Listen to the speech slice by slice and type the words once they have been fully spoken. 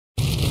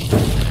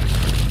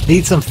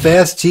Need some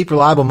fast, cheap,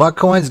 reliable MUT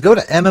coins? Go to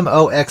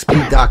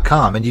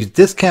MMOXP.com and use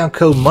discount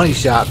code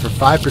MONEYSHOT for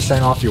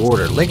 5% off your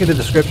order. Link in the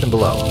description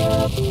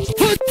below.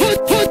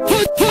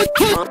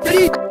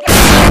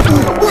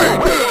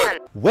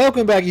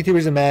 Welcome back,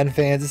 YouTubers and Madden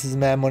fans. This is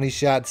Madden Money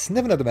Shot,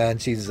 sniffing up the Madden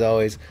cheese as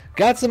always.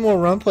 Got some more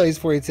run plays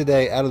for you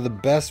today out of the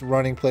best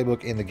running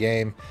playbook in the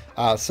game.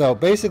 So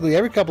basically,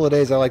 every couple of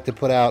days I like to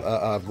put out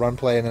a run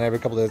play, and then every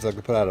couple of days I like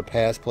to put out a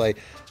pass play.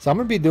 So I'm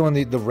going to be doing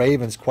the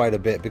Ravens quite a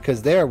bit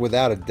because they're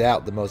without a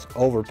doubt the most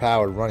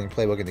overpowered running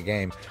playbook in the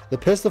game. The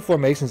pistol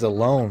formations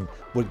alone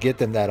would get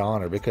them that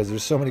honor because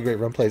there's so many great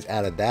run plays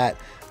out of that.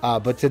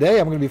 But today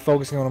I'm going to be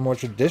focusing on a more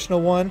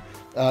traditional one,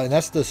 and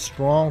that's the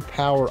strong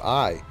power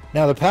eye.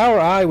 Now the power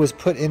eye was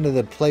put into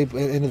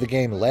the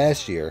game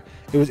last year.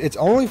 It's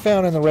only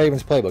found in the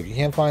Ravens playbook. You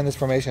can't find this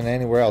formation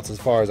anywhere else as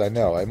far as I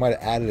know. I might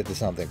have added it to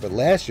something, but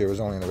last year it was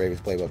only in the Ravens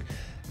playbook.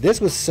 This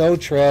was so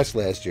trash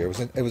last year.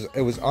 It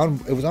was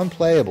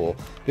unplayable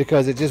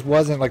because it just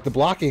wasn't like the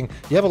blocking.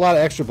 You have a lot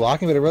of extra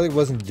blocking, but it really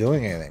wasn't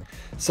doing anything.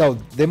 So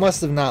they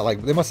must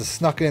have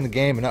snuck it in the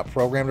game and not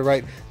programmed it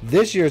right.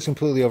 This year it's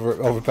completely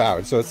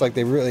overpowered. So it's like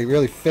they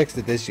really fixed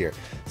it this year.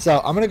 So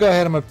I'm gonna go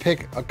ahead. I'm gonna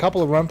pick a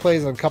couple of run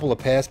plays and a couple of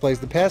pass plays.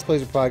 The pass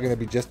plays are probably gonna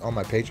be just on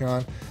my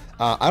Patreon.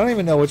 I don't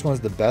even know which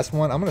one's the best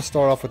one. I'm gonna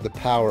start off with the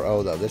Power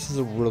O though. This is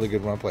a really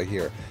good run play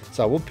here.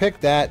 So we'll pick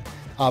that.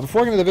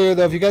 Before I get into the video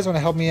though, if you guys want to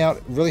help me out,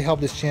 really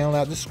help this channel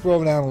out, just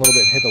scroll down a little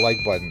bit and hit the like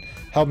button.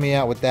 Help me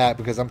out with that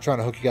because I'm trying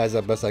to hook you guys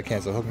up best I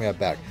can, so hook me up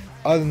back.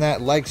 Other than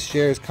that, likes,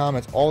 shares,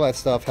 comments, all that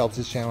stuff helps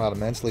this channel out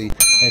immensely.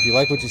 And if you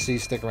like what you see,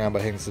 stick around by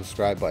hitting the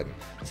subscribe button.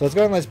 So let's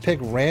go ahead and let's pick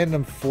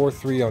random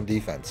 4-3 on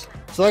defense.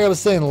 So like I was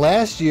saying,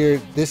 last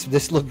year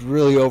this looked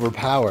really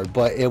overpowered,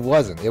 but it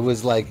wasn't. It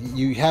was like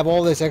you have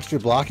all this extra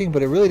blocking,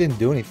 but it really didn't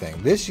do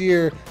anything. This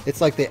year,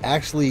 it's like they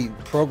actually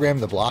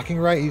programmed the blocking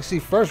right. You see,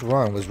 first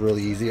run was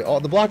really easy.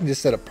 The blocking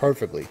just set up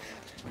perfectly.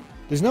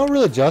 There's no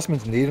real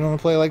adjustments needed on a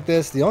play like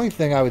this. The only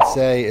thing I would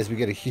say is we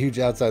get a huge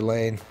outside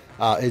lane.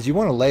 Is you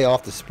want to lay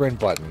off the sprint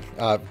button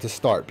to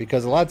start,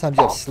 because a lot of times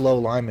you have slow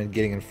linemen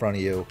getting in front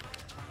of you.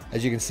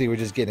 As you can see, we're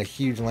just getting a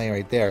huge lane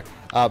right there.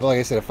 But like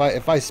I said,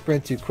 if I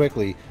sprint too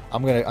quickly,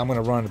 I'm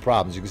gonna run into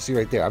problems. You can see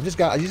right there. I just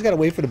got to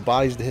wait for the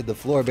bodies to hit the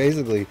floor,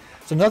 basically.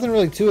 So nothing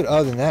really to it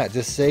other than that.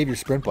 Just save your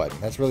sprint button.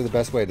 That's really the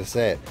best way to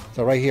say it.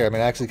 So right here, I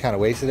mean, I actually kind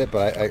of wasted it,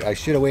 but I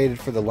should have waited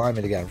for the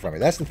lineman to get in front of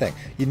me. That's the thing.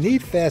 You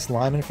need fast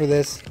linemen for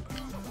this.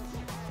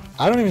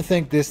 I don't even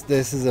think this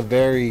is a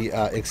very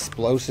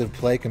explosive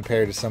play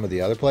compared to some of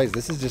the other plays.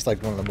 This is just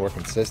like one of the more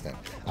consistent.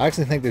 I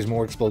actually think there's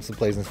more explosive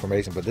plays in this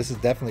formation, but this is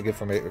definitely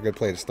a good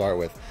play to start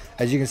with.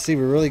 As you can see,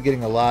 we're really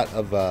getting a lot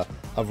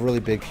of really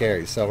big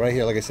carries. So right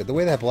here, like I said, the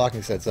way that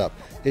blocking sets up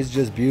is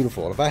just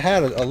beautiful. And if I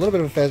had a little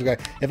bit of a fast guy,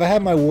 if I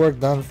had my work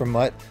done for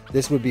MUT,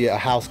 this would be a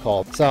house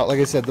call. So like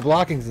I said, the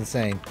blocking is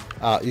insane.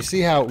 You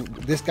see how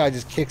this guy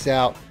just kicks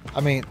out. I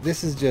mean,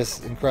 this is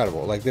just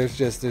incredible. Like there's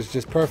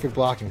just perfect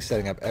blocking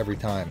setting up every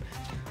time.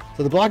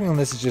 So the blocking on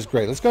this is just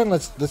great. Let's go and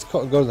let's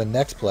go to the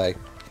next play.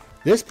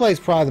 This play is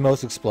probably the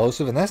most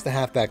explosive, and that's the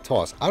halfback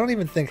toss. I don't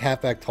even think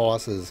halfback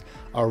tosses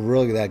are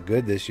really that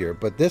good this year,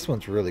 but this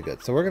one's really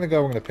good. So we're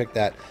gonna pick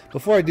that.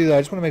 Before I do that,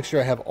 I just want to make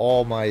sure I have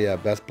all my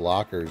best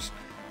blockers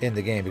in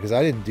the game because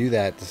I didn't do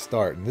that to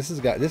start. And this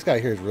guy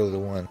here is really the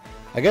one.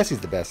 I guess he's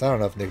the best. I don't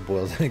know if Nick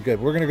Boyle's any good.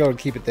 We're gonna go and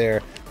keep it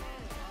there.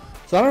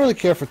 So I don't really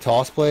care for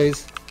toss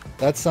plays.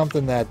 That's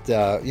something that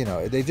you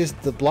know, the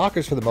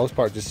blockers for the most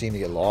part just seem to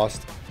get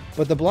lost.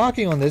 But the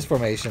blocking on this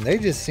formation, they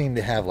just seem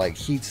to have like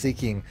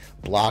heat-seeking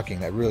blocking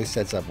that really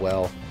sets up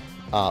well,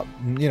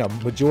 you know,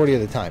 majority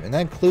of the time. And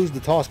that includes the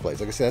toss plays.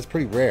 Like I said, that's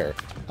pretty rare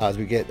as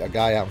we get a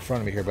guy out in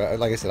front of me here. But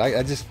like I said,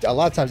 I just, a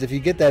lot of times if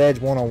you get that edge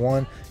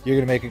one-on-one, you're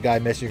going to make a guy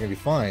miss, you're going to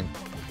be fine.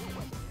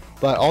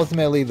 But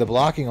ultimately, the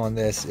blocking on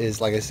this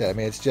is, like I said, I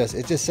mean, it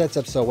just sets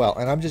up so well.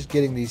 And I'm just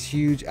getting these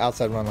huge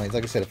outside run lanes.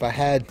 Like I said, if I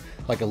had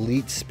like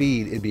elite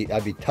speed,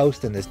 I'd be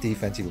toasting this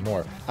defense even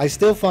more. I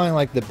still find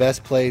like the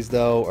best plays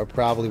though are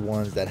probably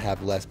ones that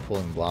have less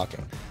pulling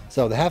blocking.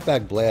 So the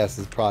halfback blast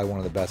is probably one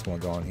of the best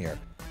ones on here.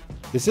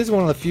 This is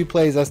one of the few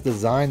plays that's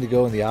designed to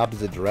go in the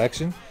opposite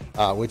direction,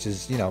 which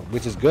is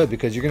good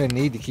because you're going to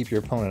need to keep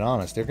your opponent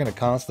honest. They're going to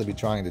constantly be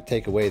trying to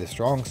take away the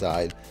strong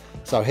side.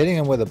 So hitting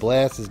him with a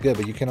blast is good,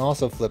 but you can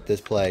also flip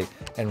this play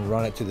and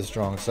run it to the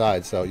strong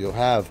side. So you'll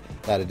have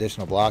that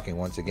additional blocking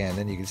once again.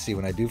 Then you can see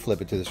when I do flip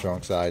it to the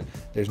strong side,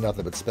 there's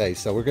nothing but space.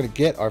 So we're going to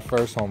get our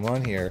first home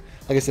run here.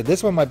 Like I said,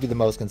 this one might be the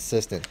most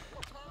consistent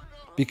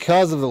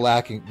because of the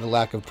lack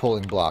of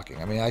pulling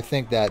blocking. I mean, I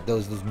think that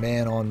those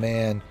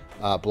man-on-man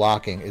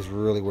blocking is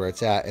really where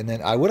it's at. And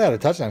then I would have had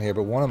a touchdown here,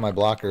 but one of my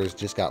blockers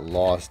just got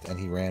lost and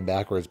he ran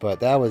backwards.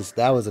 But that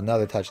was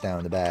another touchdown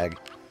in the bag.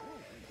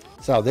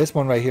 So this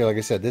one right here, like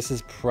I said, this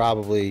is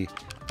probably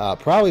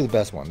the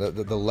best one.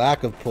 The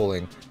lack of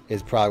pulling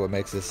is probably what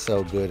makes this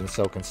so good and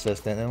so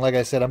consistent. And like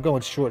I said, I'm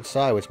going short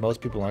side, which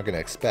most people aren't going to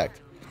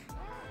expect.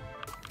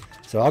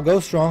 So I'll go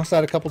strong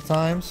side a couple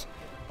times,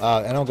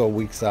 and I'll go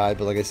weak side.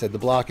 But like I said, the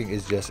blocking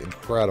is just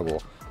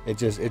incredible it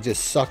just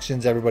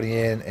suctions everybody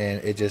in,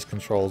 and it just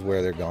controls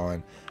where they're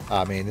going.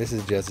 I mean, this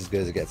is just as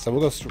good as it gets. So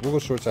we'll go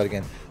short side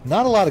again.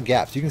 Not a lot of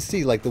gaps. You can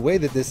see like the way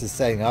that this is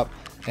setting up,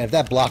 and if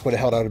that block would have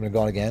held, I would have been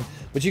going again.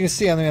 But you can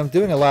see, I mean, I'm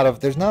doing a lot of,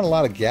 there's not a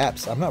lot of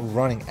gaps. I'm not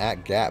running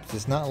at gaps.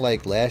 It's not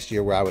like last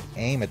year where I would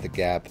aim at the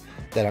gap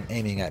that I'm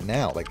aiming at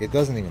now. Like, it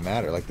doesn't even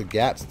matter. Like, the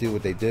gaps do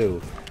what they do,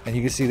 and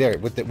you can see there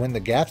with when the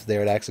gap's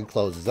there, it actually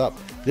closes up.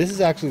 This is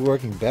actually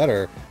working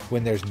better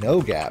when there's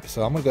no gap.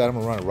 So I'm gonna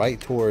run it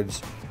right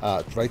towards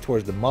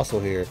the muscle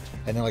here,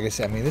 and then like I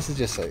said, I mean, this is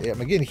just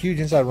I'm getting huge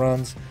inside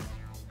runs.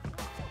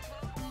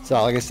 So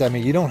like I said, I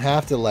mean, you don't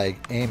have to like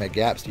aim at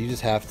gaps. You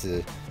just have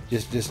to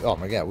just oh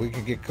my god, we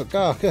can get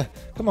oh,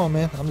 come on,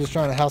 man. I'm just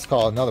trying to house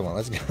call another one.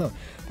 Let's go.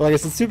 But like I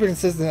said, super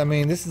consistent. I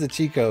mean, this is a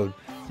cheat code.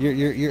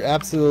 You're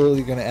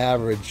absolutely gonna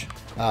average.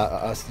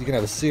 You can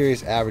have a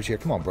serious average here.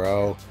 Come on,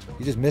 bro.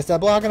 You just missed that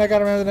block, and I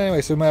got around it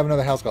anyway. So we might have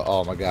another house call.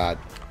 Oh my god,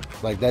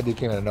 like that dude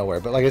came out of nowhere.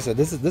 But like I said,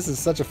 this is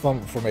such a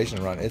fun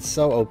formation run. It's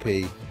so OP.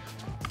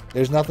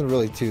 There's nothing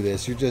really to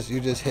this. You're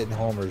just hitting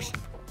homers.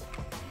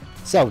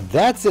 So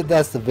that's it.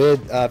 That's the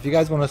vid. If you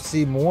guys want to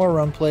see more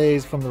run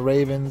plays from the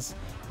Ravens,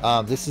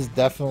 this is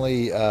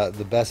definitely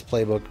the best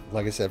playbook,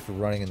 like I said, for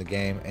running in the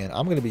game, and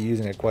I'm going to be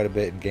using it quite a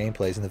bit in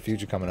gameplays in the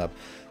future coming up.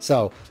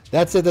 So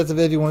that's it. That's the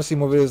video. If you want to see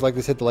more videos like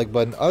this, hit the like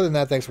button. Other than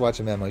that, thanks for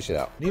watching, man. My shit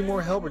out. Need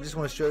more help or just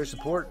want to show your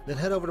support? Then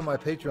head over to my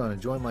Patreon and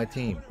join my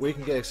team, where you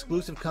can get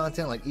exclusive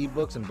content like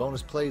ebooks and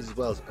bonus plays, as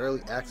well as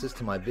early access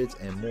to my vids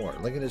and more.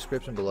 Link in the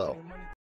description below.